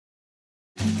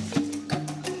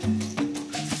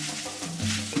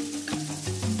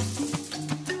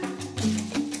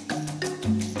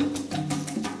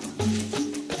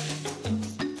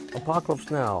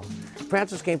Apocalypse Now.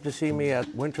 Francis came to see me at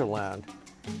Winterland,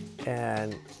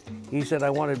 and he said I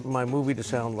wanted my movie to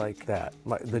sound like that,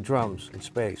 the drums in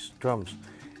space, drums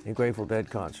in Grateful Dead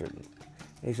concert.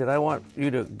 He said, I want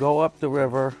you to go up the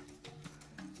river,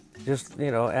 just, you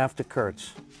know, after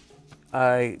Kurtz.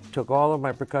 I took all of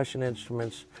my percussion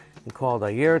instruments and called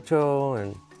Ayrto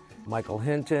and Michael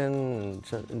Hinton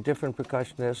and different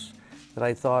percussionists that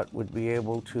I thought would be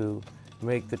able to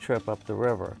make the trip up the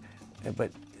river.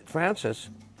 But Francis,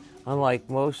 unlike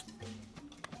most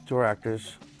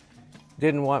directors,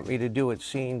 didn't want me to do it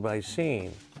scene by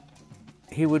scene.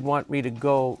 He would want me to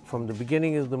go from the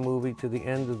beginning of the movie to the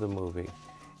end of the movie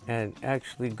and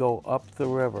actually go up the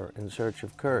river in search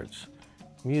of Kurtz,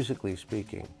 musically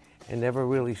speaking, and never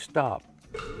really stop.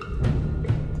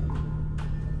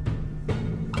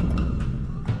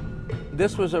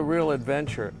 This was a real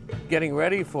adventure. Getting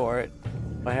ready for it,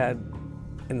 I had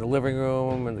in the living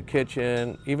room, in the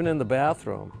kitchen, even in the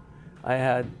bathroom, I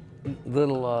had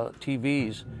little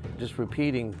TVs just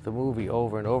repeating the movie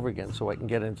over and over again so I can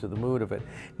get into the mood of it.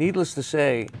 Needless to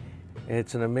say,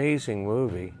 it's an amazing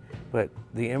movie, but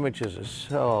the images are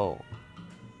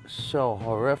so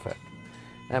horrific.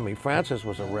 I mean, Francis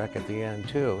was a wreck at the end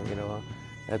too, you know.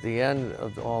 At the end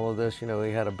of all of this, you know,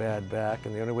 he had a bad back,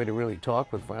 and the only way to really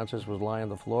talk with Francis was lie on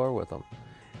the floor with him.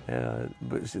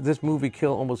 But this movie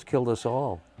almost killed us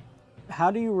all. How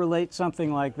do you relate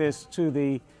something like this to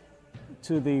the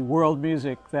world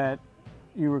music that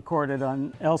you recorded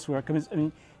on elsewhere? Because I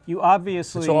mean, you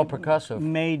obviously it's all percussive.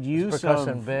 Made use it's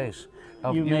percussion of base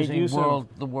of using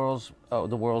the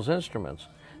world's instruments.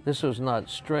 This was not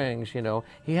strings, you know.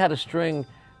 He had a string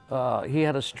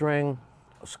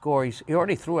score. He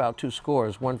already threw out 2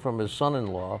 scores, one from his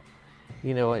son-in-law.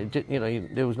 You know,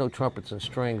 there was no trumpets and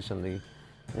strings in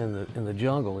the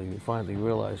jungle. He finally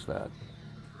realized that.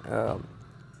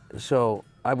 So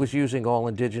I was using all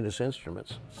indigenous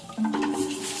instruments.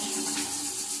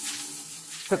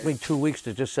 It took me 2 weeks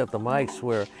to just set the mics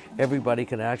where everybody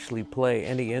can actually play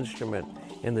any instrument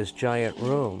in this giant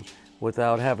room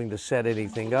without having to set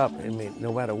anything up. I mean,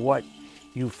 no matter what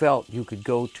you felt, you could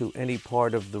go to any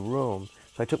part of the room.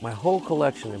 So I took my whole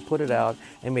collection and put it out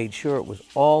and made sure it was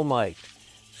all mic'd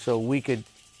so we could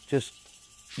just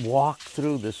walk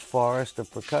through this forest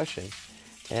of percussion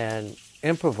and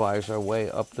improvise our way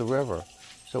up the river.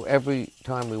 So every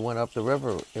time we went up the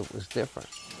river, it was different.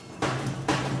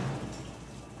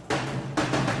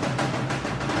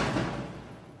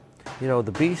 You know,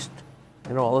 the Beast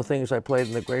and all the things I played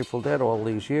in the Grateful Dead all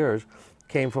these years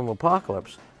came from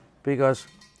Apocalypse, because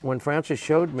when Francis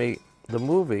showed me the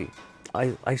movie,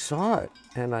 I saw it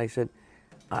and I said,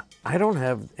 I don't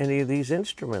have any of these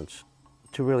instruments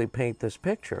to really paint this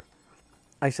picture.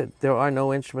 I said, there are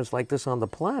no instruments like this on the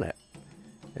planet.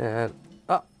 And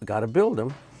got to build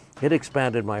them. It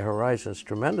expanded my horizons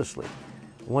tremendously.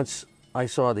 Once I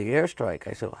saw the airstrike,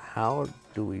 I said, how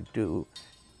do we do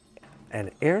an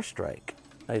airstrike?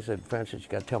 I said, Francis, you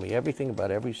got to tell me everything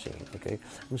about every scene, okay?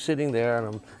 I'm sitting there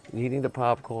and I'm eating the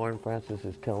popcorn. Francis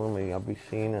is telling me every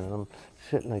scene, and I'm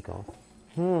sitting there going,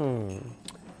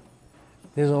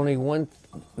 There's only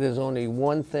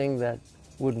one thing that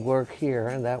would work here,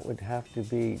 and that would have to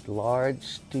be large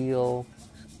steel,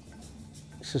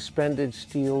 suspended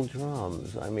steel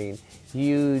drums. I mean,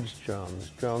 huge drums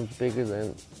bigger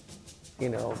than, you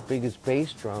know, big as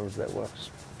bass drums that were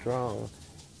strung,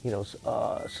 you know,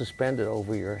 suspended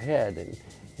over your head and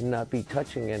not be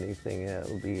touching anything. It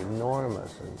would be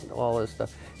enormous and all this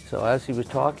stuff. So as he was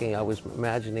talking, I was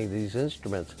imagining these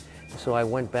instruments. So I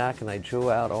went back and I drew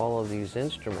out all of these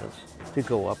instruments to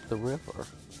go up the river.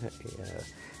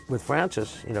 With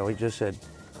Francis, you know, he just said,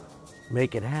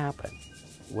 make it happen.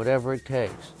 Whatever it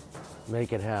takes,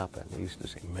 make it happen. He used to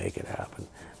say, make it happen.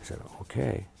 I said,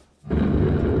 okay.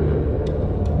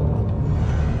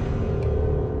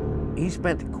 He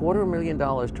spent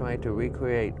 $250,000 trying to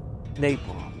recreate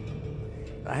napalm.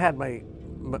 I had my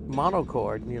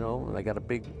monochord, you know, and I got a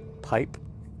big pipe,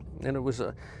 and it was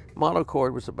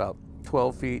monochord was about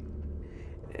 12 feet.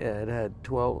 It had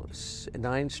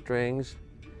 9 strings,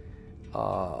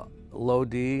 low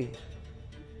D,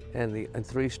 and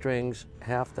 3 strings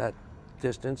half that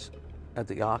distance at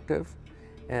the octave,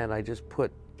 and I just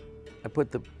put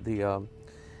the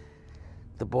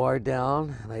bar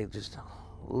down, and I just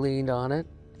leaned on it,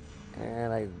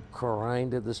 and I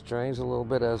grinded the strings a little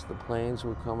bit as the planes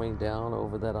were coming down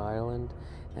over that island,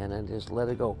 and then just let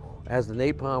it go. As the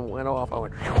napalm went off, I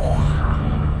went,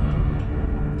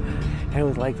 and it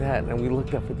was like that. And we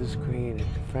looked up at the screen, and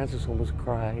Francis almost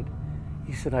cried.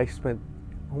 He said, I spent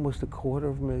almost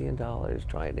 $250,000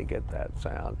 trying to get that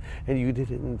sound, and you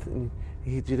did it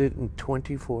he did it in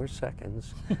 24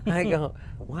 seconds. I go,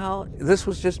 well, this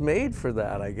was just made for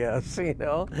that, I guess, you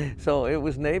know? So it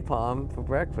was napalm for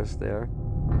breakfast there.